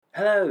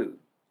Hello,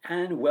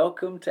 and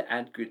welcome to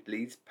Ad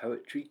Gridley's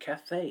Poetry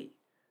Cafe,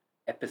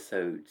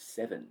 Episode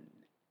 7.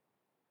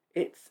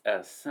 It's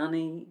a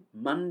sunny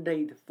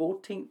Monday the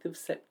 14th of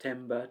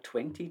September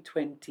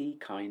 2020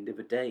 kind of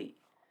a day.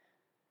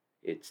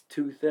 It's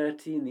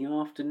 2:30 in the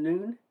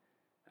afternoon,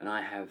 and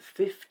I have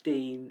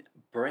 15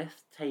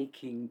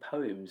 breathtaking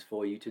poems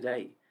for you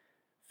today,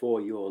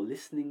 for your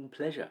listening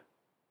pleasure.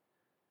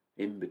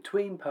 In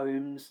between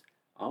poems,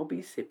 I'll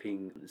be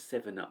sipping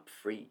 7-Up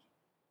free.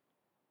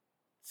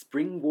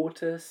 Spring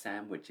water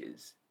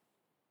sandwiches.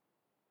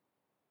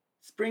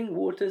 Spring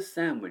water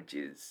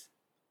sandwiches,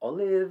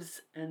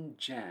 olives and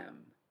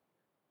jam,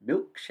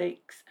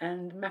 milkshakes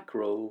and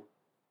mackerel,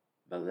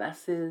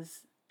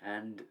 molasses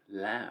and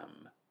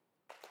lamb.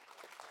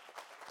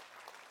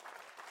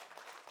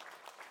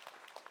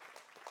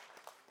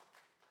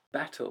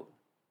 Battle.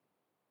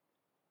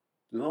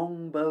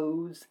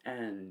 Longbows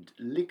and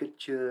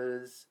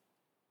ligatures,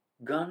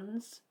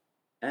 guns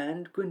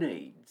and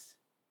grenades,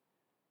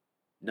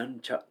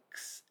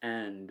 nunchucks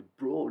and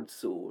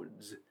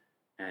broadswords,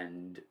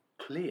 and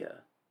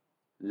clear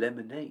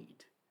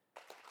lemonade.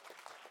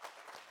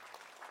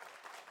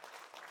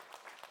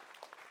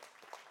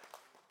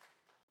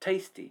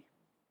 Tasty.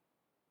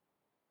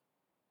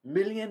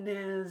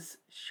 Millionaire's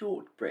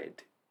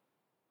shortbread,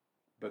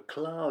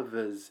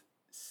 baklava's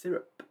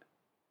syrup,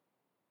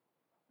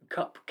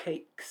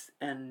 cupcakes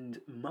and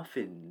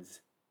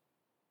muffins,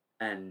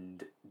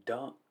 and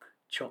dark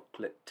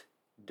chocolate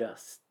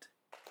dust.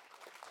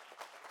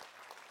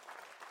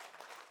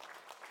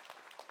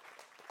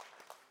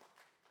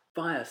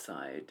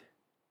 Fireside.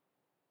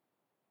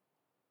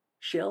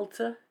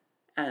 Shelter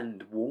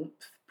and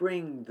warmth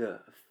bring the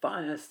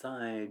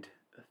fireside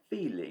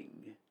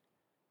feeling.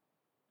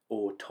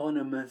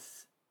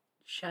 Autonomous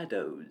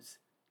shadows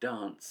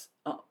dance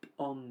up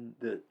on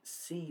the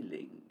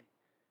ceiling.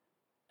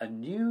 A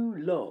new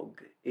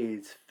log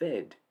is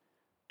fed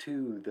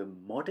to the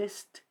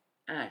modest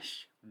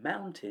ash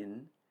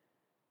mountain.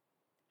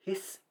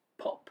 Hiss,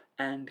 pop,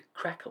 and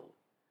crackle,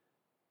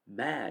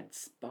 mad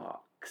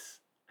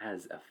sparks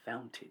as a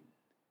fountain.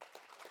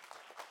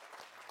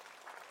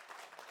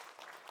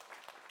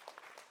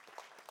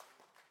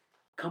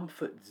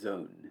 Comfort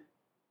zone.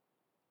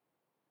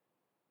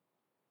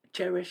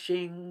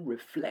 Cherishing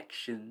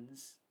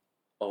reflections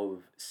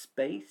of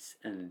space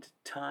and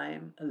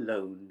time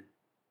alone.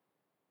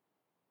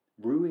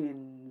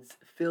 Ruins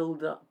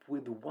filled up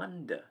with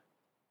wonder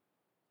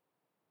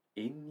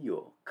in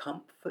your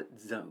comfort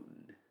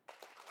zone.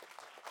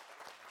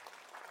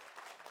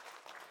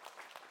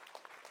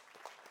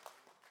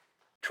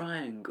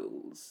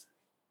 Triangles.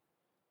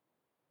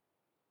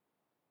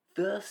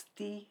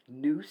 Thirsty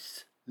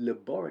noose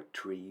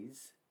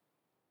laboratories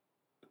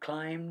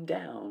climb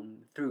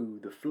down through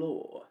the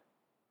floor.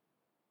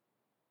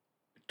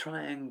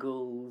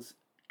 Triangles,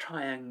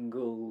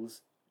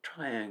 triangles,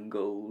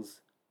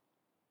 triangles.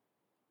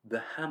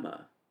 The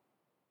hammer,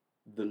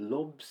 the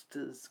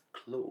lobster's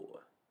claw.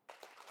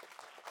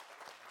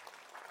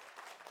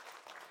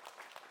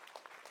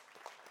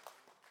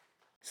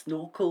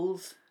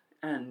 Snorkels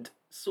and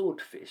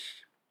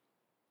swordfish.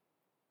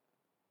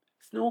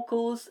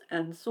 Snorkels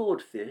and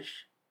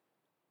swordfish,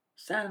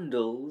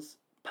 sandals,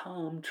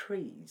 palm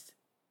trees,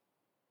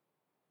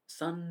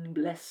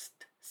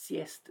 sun-blessed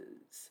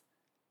siestas,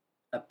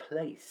 a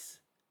place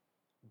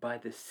by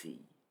the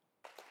sea.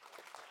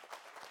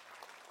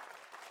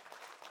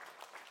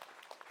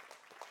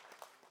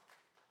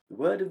 The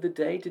word of the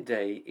day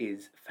today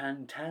is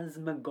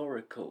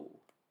phantasmagorical.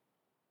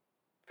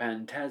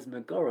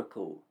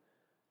 Phantasmagorical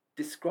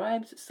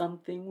describes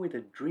something with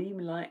a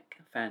dreamlike,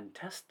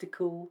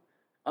 fantastical,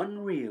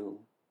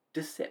 unreal,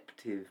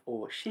 deceptive,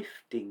 or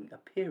shifting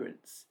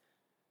appearance,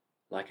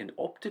 like an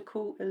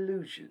optical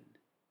illusion.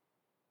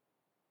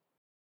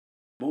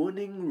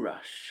 Morning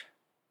rush.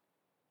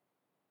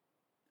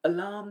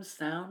 Alarm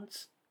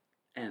sounds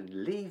and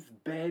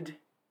leave bed.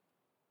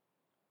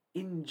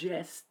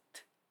 Ingest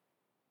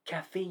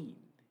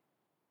caffeine.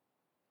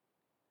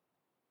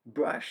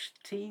 Brush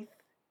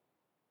teeth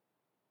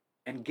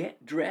and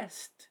get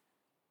dressed.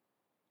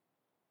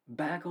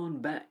 Bag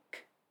on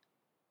back.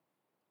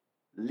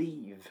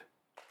 Leave.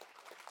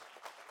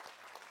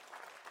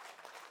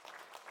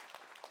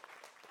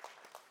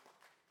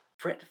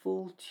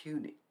 Fretful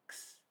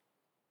tunics.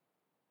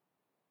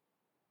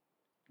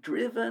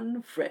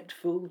 Driven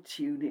fretful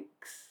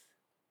tunics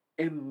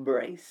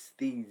embrace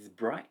these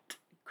bright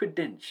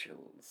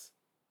credentials.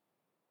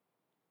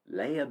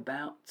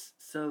 Layabouts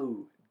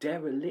so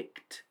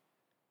derelict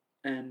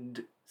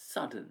and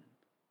sudden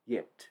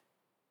yet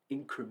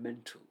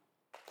incremental.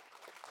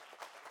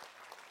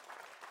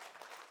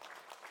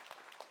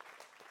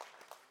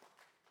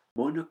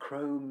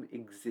 Monochrome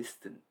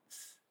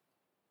existence.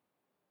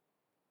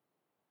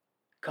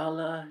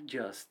 Color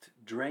just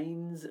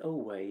drains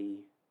away.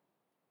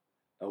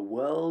 A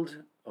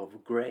world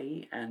of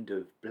grey and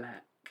of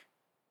black.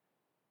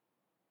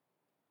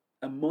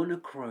 A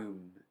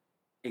monochrome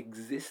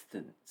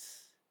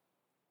existence.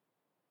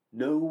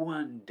 No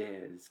one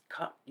dares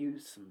cut you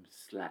some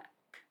slack.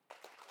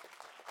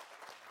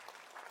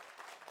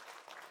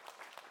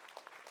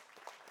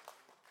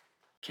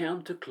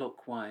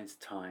 counterclockwise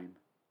time,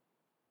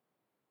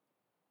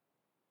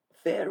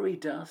 fairy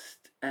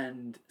dust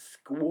and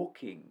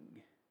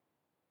squawking,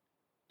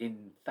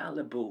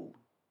 infallible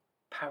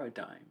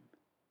paradigm,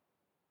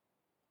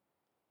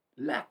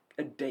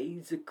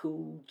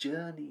 lackadaisical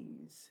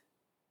journeys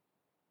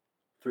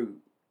through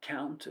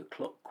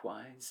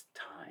counterclockwise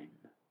time.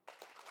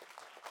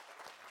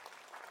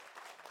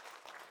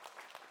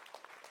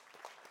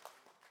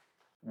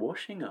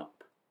 Washing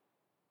up.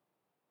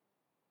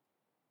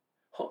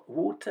 Hot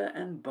water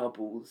and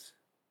bubbles.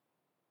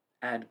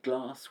 Add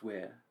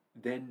glassware,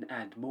 then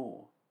add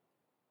more.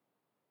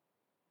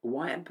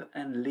 Wipe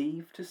and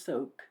leave to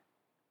soak,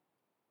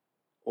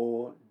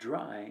 or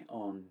dry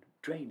on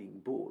draining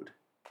board.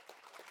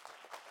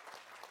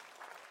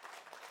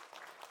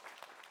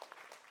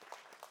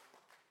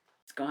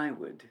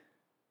 Skyward.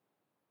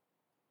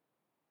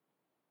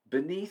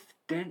 Beneath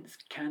dense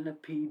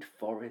canopied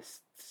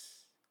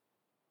forests,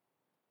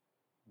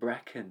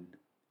 bracken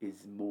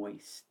is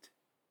moist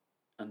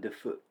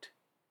underfoot.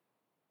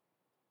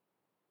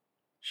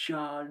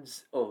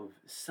 Shards of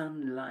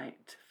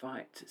sunlight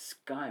fight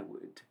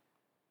skyward.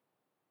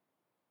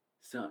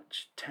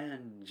 Such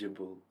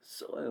tangible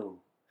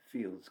soil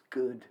feels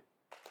good.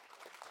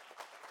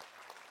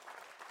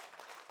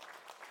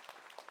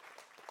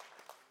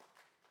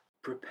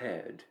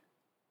 Prepared.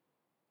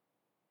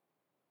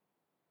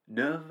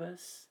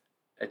 Nervous,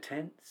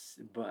 tense,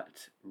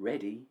 but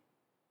ready.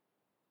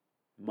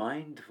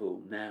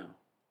 Mindful now,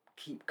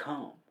 keep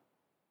calm.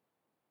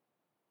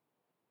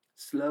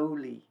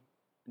 Slowly,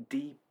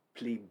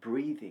 deeply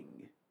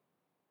breathing,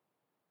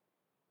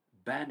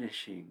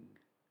 banishing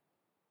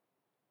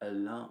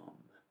alarm.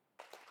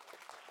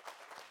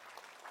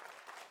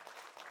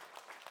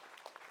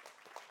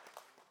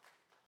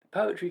 The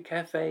Poetry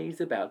Cafe is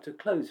about to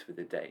close for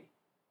the day.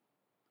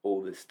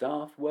 All the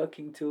staff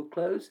working till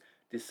close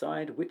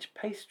decide which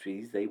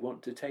pastries they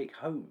want to take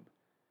home.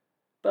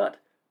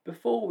 But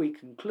before we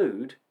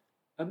conclude,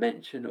 a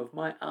mention of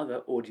my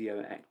other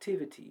audio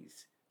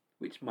activities,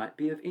 which might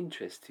be of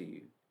interest to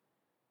you.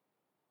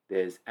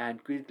 There's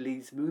Ad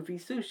Gridley's Movie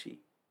Sushi,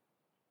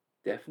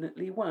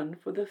 definitely one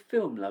for the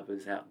film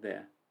lovers out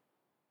there.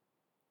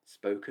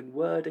 Spoken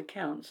word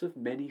accounts of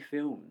many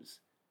films,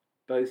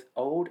 both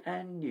old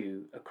and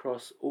new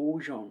across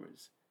all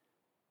genres.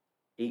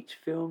 Each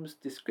film's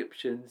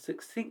description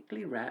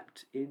succinctly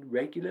wrapped in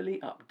regularly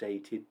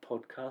updated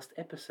podcast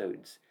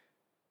episodes,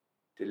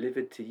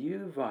 delivered to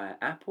you via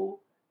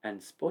Apple and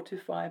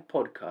Spotify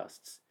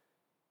podcasts.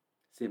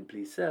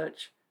 Simply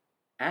search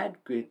Ad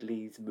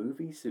Gridley's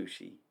Movie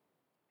Sushi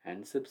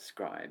and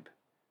subscribe.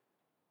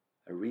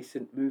 A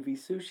recent Movie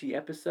Sushi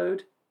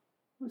episode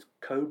was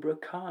Cobra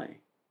Kai.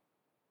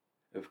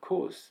 Of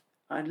course,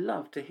 I'd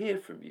love to hear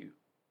from you.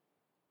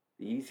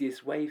 The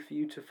easiest way for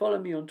you to follow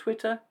me on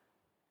Twitter,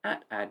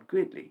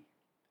 @AdGridley,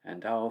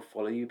 and I'll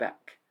follow you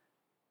back.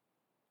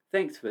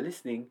 Thanks for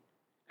listening,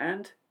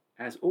 and,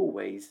 as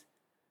always,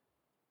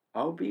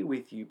 I'll be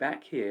with you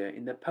back here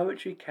in the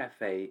Poetry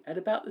Cafe at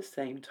about the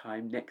same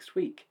time next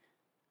week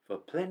for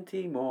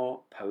plenty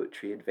more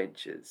poetry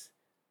adventures.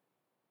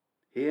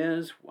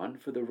 Here's one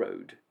for the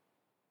road.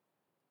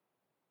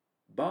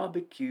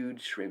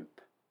 Barbecued shrimp.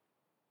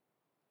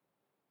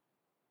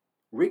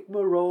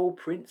 Rigmarole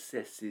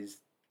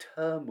princesses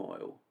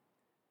turmoil.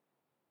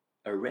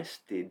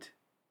 Arrested,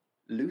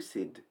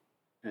 lucid,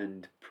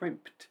 and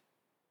primped.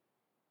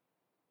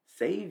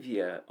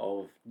 Saviour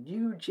of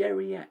new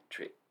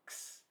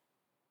geriatrics.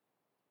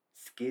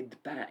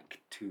 Skid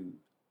back to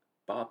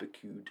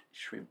barbecued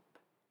shrimp.